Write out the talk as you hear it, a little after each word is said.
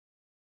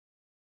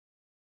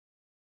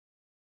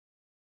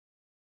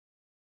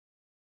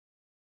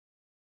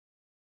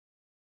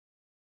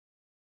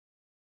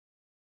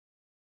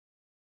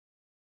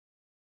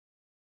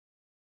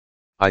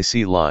I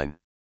see line.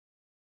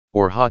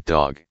 Or hot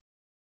dog.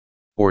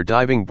 Or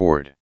diving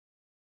board.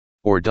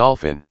 Or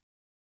dolphin.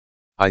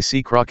 I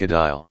see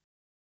crocodile.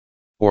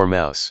 Or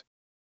mouse.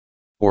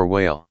 Or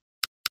whale.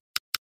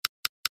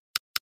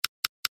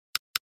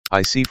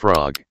 I see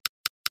frog.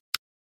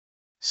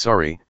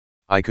 Sorry,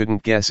 I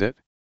couldn't guess it.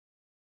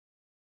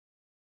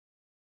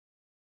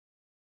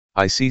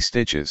 I see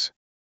stitches.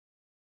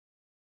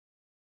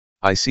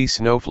 I see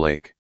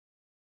snowflake.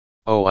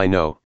 Oh, I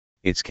know,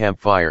 it's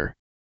campfire.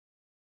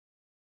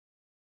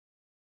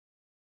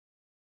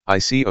 I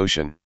see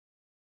ocean.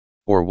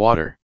 Or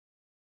water.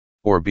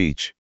 Or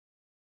beach.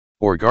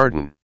 Or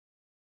garden.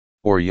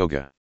 Or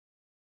yoga.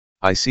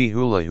 I see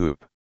hula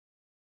hoop.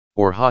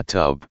 Or hot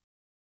tub.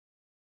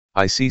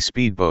 I see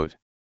speedboat.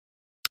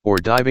 Or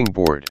diving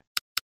board.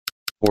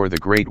 Or the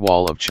Great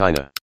Wall of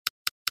China.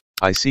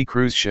 I see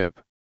cruise ship.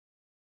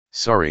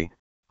 Sorry,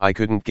 I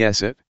couldn't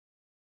guess it.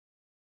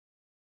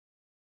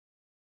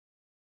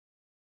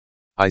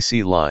 I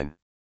see line.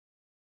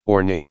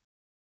 Or knee.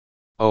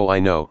 Oh, I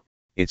know,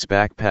 it's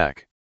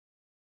backpack.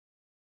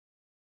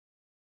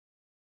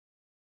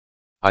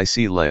 I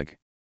see leg.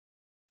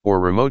 Or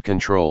remote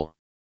control.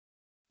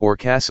 Or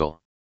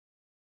castle.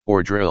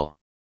 Or drill.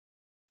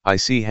 I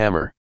see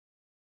hammer.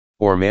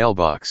 Or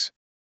mailbox.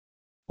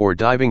 Or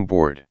diving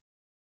board.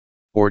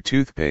 Or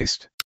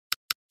toothpaste.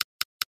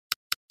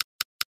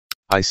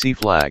 I see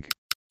flag.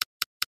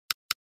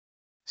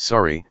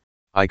 Sorry,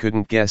 I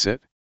couldn't guess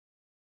it.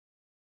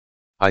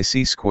 I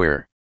see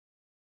square.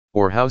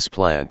 Or house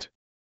plant.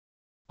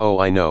 Oh,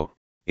 I know,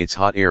 it's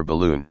hot air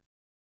balloon.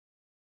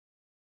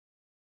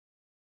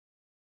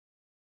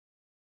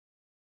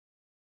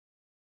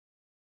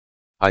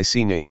 I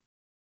see knee.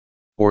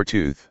 Or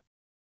tooth.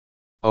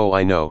 Oh,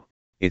 I know,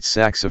 it's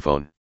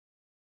saxophone.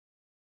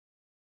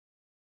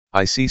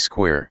 I see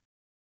square.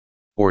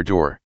 Or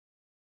door.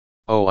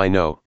 Oh, I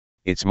know,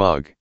 it's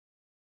mug.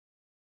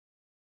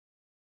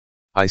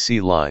 I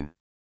see line.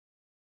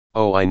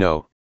 Oh, I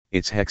know,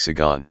 it's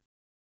hexagon.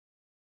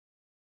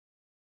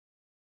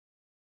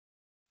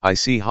 I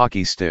see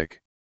hockey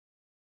stick.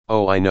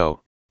 Oh, I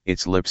know,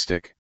 it's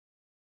lipstick.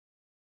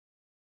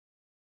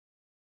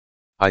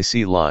 I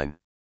see line.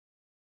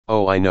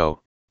 Oh, I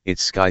know,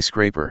 it's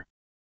skyscraper.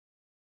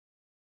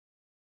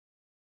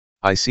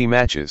 I see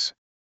matches.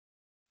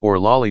 Or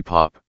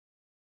lollipop.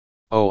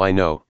 Oh, I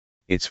know,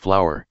 it's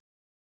flower.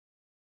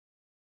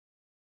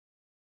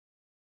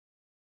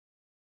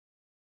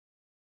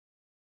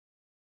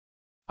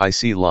 I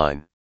see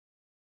line.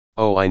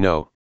 Oh, I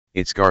know,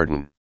 it's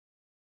garden.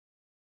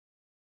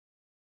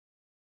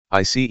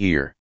 I see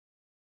ear.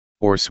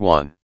 Or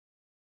swan.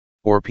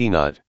 Or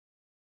peanut.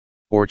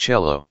 Or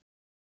cello.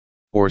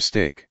 Or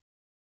steak.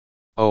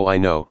 Oh, I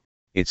know,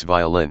 it's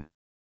violin.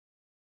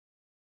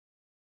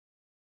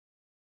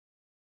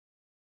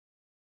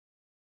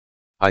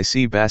 I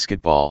see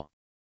basketball.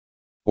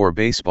 Or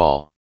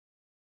baseball.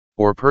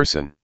 Or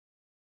person.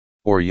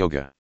 Or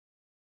yoga.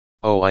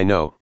 Oh, I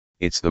know,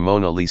 it's the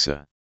Mona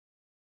Lisa.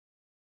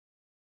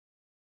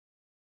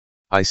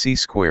 I see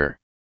square.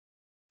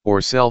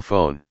 Or cell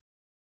phone.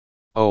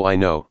 Oh, I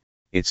know,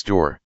 it's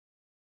door.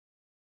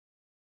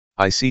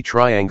 I see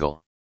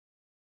triangle.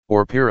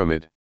 Or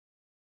pyramid.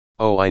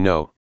 Oh, I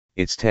know,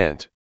 it's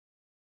tent.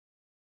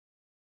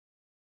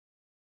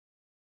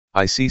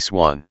 I see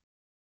swan.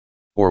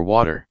 Or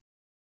water.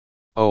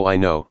 Oh, I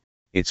know,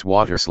 it's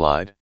water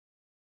slide.